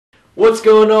What's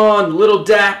going on, Little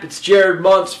Dap? It's Jared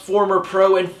Muntz, former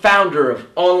pro and founder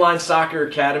of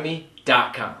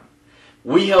OnlineSoccerAcademy.com.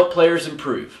 We help players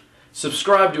improve.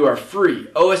 Subscribe to our free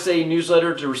OSA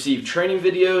newsletter to receive training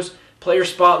videos, player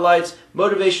spotlights,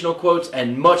 motivational quotes,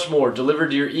 and much more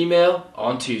delivered to your email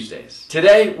on Tuesdays.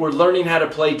 Today, we're learning how to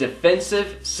play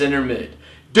defensive center mid.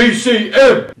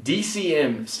 DCM!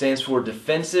 DCM stands for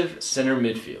Defensive Center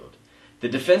Midfield. The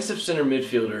defensive center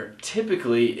midfielder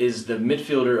typically is the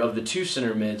midfielder of the two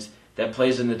center mids that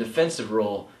plays in the defensive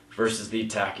role versus the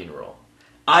attacking role.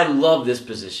 I love this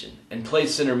position and played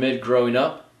center mid growing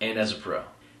up and as a pro.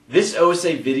 This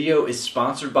OSA video is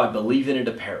sponsored by Believe in It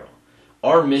Apparel.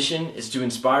 Our mission is to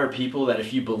inspire people that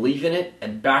if you believe in it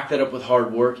and back that up with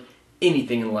hard work,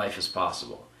 anything in life is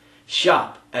possible.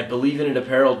 Shop at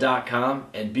BelieveInItApparel.com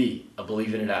and be a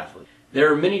Believe in It athlete. There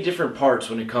are many different parts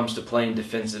when it comes to playing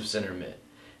defensive center mid.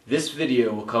 This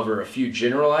video will cover a few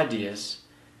general ideas,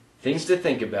 things to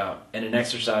think about, and an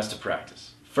exercise to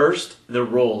practice. First, the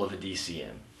role of a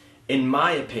DCM. In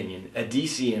my opinion, a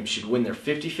DCM should win their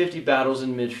 50-50 battles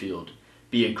in midfield,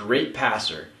 be a great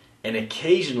passer, and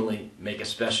occasionally make a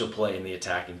special play in the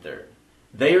attacking third.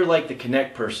 They are like the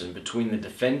connect person between the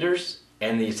defenders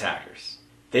and the attackers.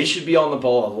 They should be on the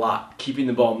ball a lot, keeping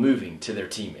the ball moving to their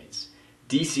teammates.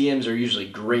 DCMs are usually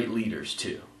great leaders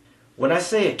too. When I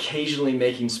say occasionally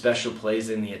making special plays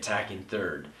in the attacking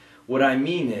third, what I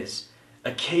mean is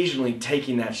occasionally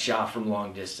taking that shot from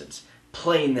long distance,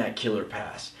 playing that killer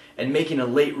pass, and making a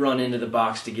late run into the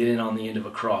box to get in on the end of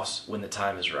a cross when the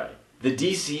time is right. The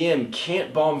DCM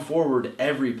can't bomb forward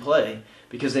every play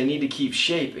because they need to keep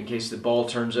shape in case the ball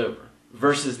turns over,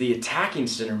 versus the attacking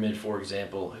center mid, for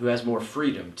example, who has more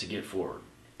freedom to get forward.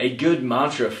 A good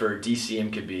mantra for a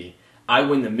DCM could be, I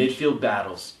win the midfield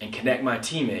battles and connect my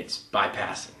teammates by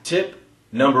passing. Tip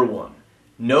number 1.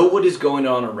 Know what is going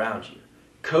on around you.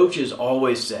 Coaches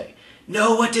always say,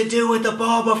 know what to do with the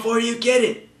ball before you get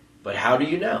it. But how do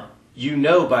you know? You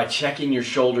know by checking your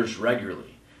shoulders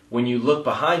regularly. When you look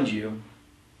behind you,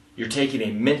 you're taking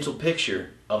a mental picture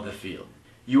of the field.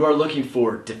 You are looking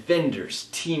for defenders,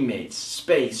 teammates,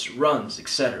 space, runs,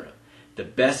 etc. The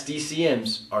best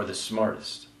DCMs are the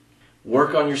smartest.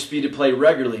 Work on your speed of play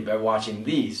regularly by watching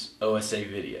these OSA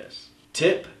videos.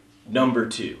 Tip number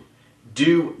 2.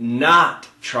 Do not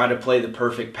try to play the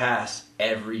perfect pass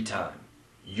every time.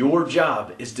 Your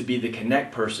job is to be the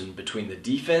connect person between the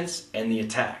defense and the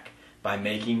attack by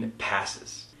making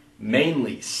passes.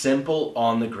 Mainly simple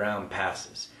on-the-ground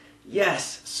passes.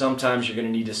 Yes, sometimes you're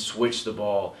going to need to switch the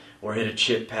ball or hit a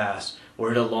chip pass or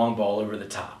hit a long ball over the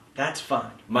top. That's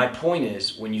fine. My point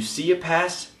is, when you see a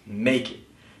pass, make it.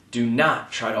 Do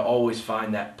not try to always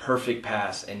find that perfect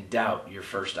pass and doubt your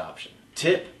first option.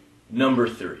 Tip number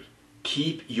 3.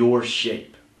 Keep your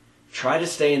shape. Try to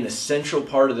stay in the central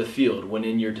part of the field when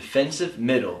in your defensive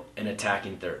middle and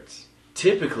attacking thirds.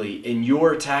 Typically, in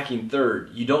your attacking third,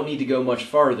 you don't need to go much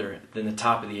farther than the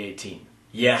top of the 18.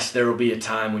 Yes, there will be a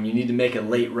time when you need to make a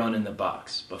late run in the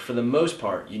box, but for the most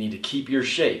part, you need to keep your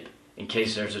shape in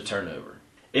case there's a turnover.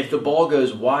 If the ball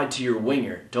goes wide to your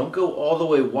winger, don't go all the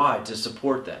way wide to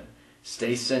support them.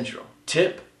 Stay central.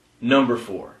 Tip number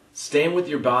 4. Stand with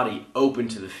your body open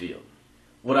to the field.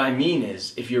 What I mean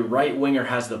is, if your right winger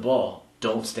has the ball,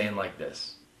 don't stand like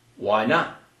this. Why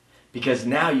not? Because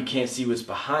now you can't see what's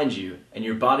behind you and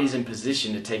your body's in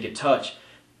position to take a touch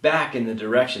back in the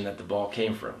direction that the ball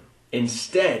came from.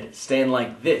 Instead, stand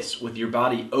like this with your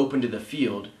body open to the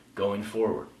field going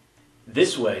forward.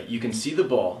 This way, you can see the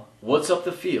ball, what's up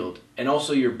the field, and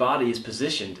also your body is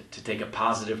positioned to take a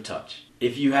positive touch.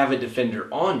 If you have a defender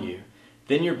on you,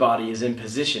 then your body is in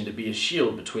position to be a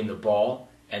shield between the ball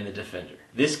and the defender.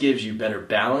 This gives you better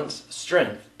balance,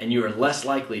 strength, and you are less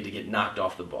likely to get knocked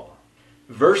off the ball.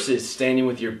 Versus standing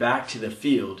with your back to the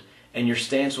field, and your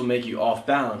stance will make you off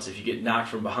balance if you get knocked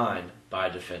from behind by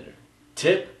a defender.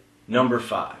 Tip number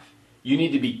 5. You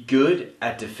need to be good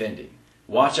at defending.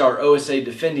 Watch our OSA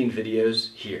defending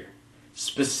videos here.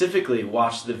 Specifically,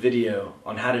 watch the video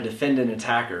on how to defend an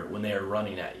attacker when they are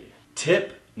running at you.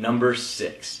 Tip number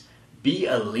 6. Be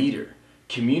a leader.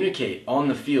 Communicate on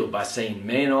the field by saying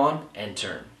man on and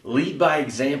turn. Lead by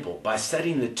example by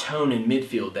setting the tone in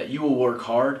midfield that you will work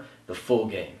hard the full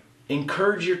game.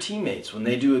 Encourage your teammates when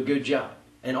they do a good job,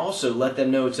 and also let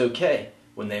them know it's okay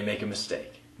when they make a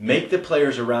mistake. Make the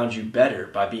players around you better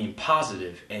by being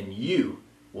positive, and you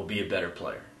will be a better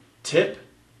player. Tip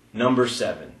number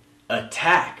 7.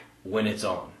 Attack when it's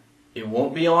on. It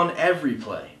won't be on every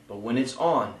play, but when it's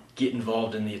on, get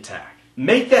involved in the attack.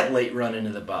 Make that late run into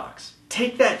the box.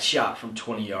 Take that shot from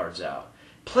 20 yards out.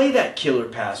 Play that killer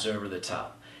pass over the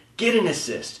top. Get an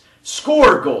assist.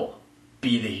 Score a goal.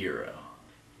 be the hero.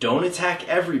 Don't attack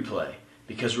every play,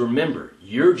 because remember,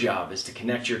 your job is to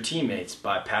connect your teammates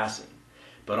by passing.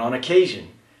 But on occasion,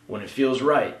 when it feels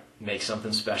right, make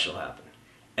something special happen.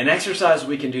 An exercise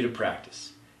we can do to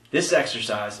practice. This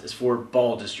exercise is for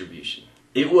ball distribution.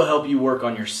 It will help you work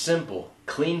on your simple,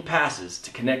 clean passes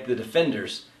to connect the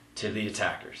defenders to the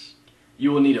attackers.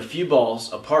 You will need a few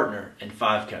balls, a partner, and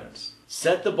 5 cones.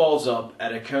 Set the balls up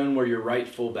at a cone where your right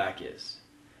fullback is.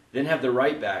 Then have the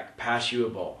right back pass you a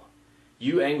ball.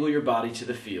 You angle your body to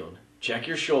the field, check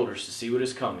your shoulders to see what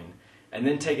is coming, and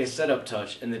then take a setup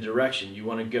touch in the direction you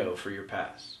want to go for your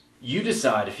pass. You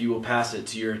decide if you will pass it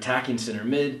to your attacking center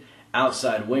mid,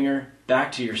 outside winger,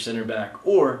 back to your center back,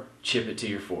 or chip it to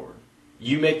your forward.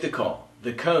 You make the call.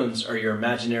 The cones are your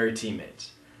imaginary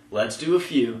teammates. Let's do a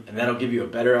few, and that'll give you a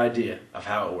better idea of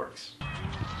how it works.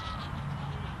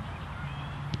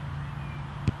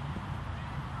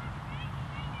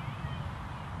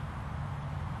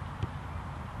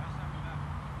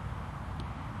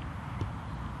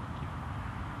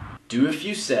 Do a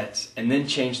few sets and then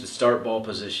change the start ball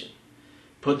position.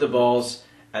 Put the balls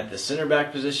at the center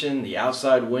back position, the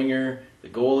outside winger, the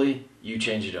goalie, you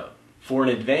change it up. For an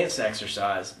advanced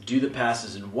exercise, do the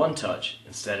passes in 1 touch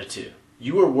instead of 2.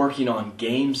 You are working on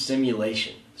game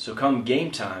simulation, so come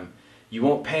game time, you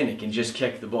won't panic and just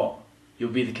kick the ball.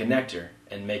 You'll be the connector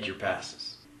and make your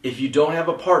passes. If you don't have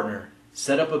a partner,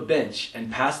 set up a bench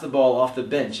and pass the ball off the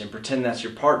bench and pretend that's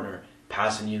your partner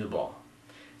passing you the ball.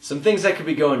 Some things that could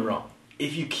be going wrong.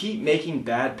 If you keep making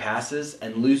bad passes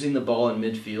and losing the ball in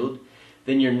midfield,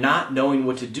 then you're not knowing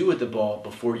what to do with the ball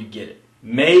before you get it.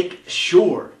 Make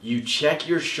sure you check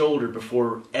your shoulder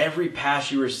before every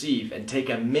pass you receive and take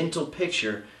a mental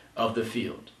picture of the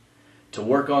field. To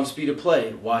work on speed of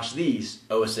play, watch these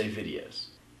OSA videos.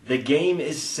 The game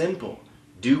is simple.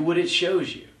 Do what it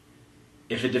shows you.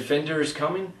 If a defender is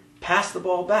coming, pass the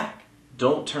ball back.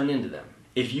 Don't turn into them.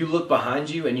 If you look behind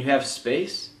you and you have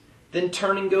space, then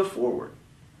turn and go forward.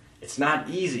 It's not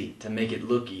easy to make it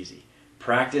look easy.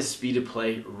 Practice speed of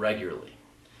play regularly.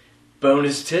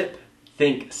 Bonus tip,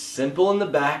 think simple in the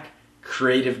back,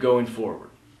 creative going forward.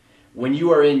 When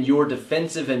you are in your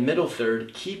defensive and middle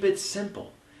third, keep it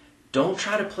simple. Don't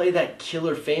try to play that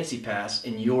killer fancy pass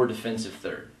in your defensive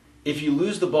third. If you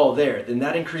lose the ball there, then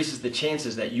that increases the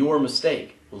chances that your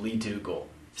mistake will lead to a goal.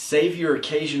 Save your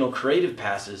occasional creative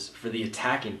passes for the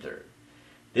attacking third.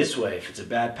 This way, if it's a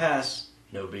bad pass,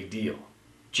 no big deal.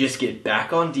 Just get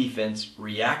back on defense,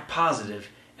 react positive,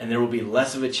 and there will be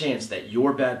less of a chance that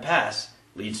your bad pass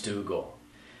leads to a goal.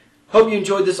 Hope you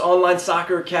enjoyed this Online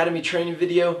Soccer Academy training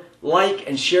video. Like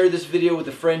and share this video with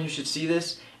a friend who should see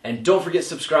this, and don't forget to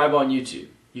subscribe on YouTube.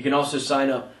 You can also sign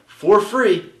up for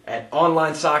free at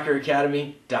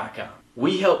onlinesocceracademy.com.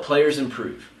 We help players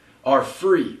improve. Our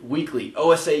free weekly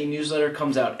OSA newsletter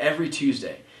comes out every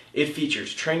Tuesday. It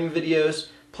features training videos,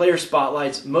 player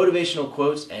spotlights, motivational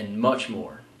quotes, and much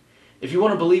more. If you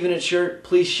want a Believe in It shirt,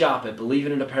 please shop at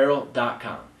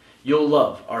believeiniapparel.com. You'll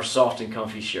love our soft and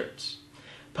comfy shirts.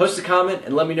 Post a comment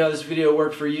and let me know this video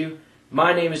worked for you.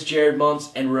 My name is Jared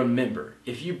Muntz, and remember,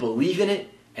 if you believe in it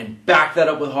and back that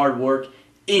up with hard work,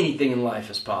 anything in life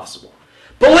is possible.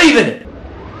 Believe in it!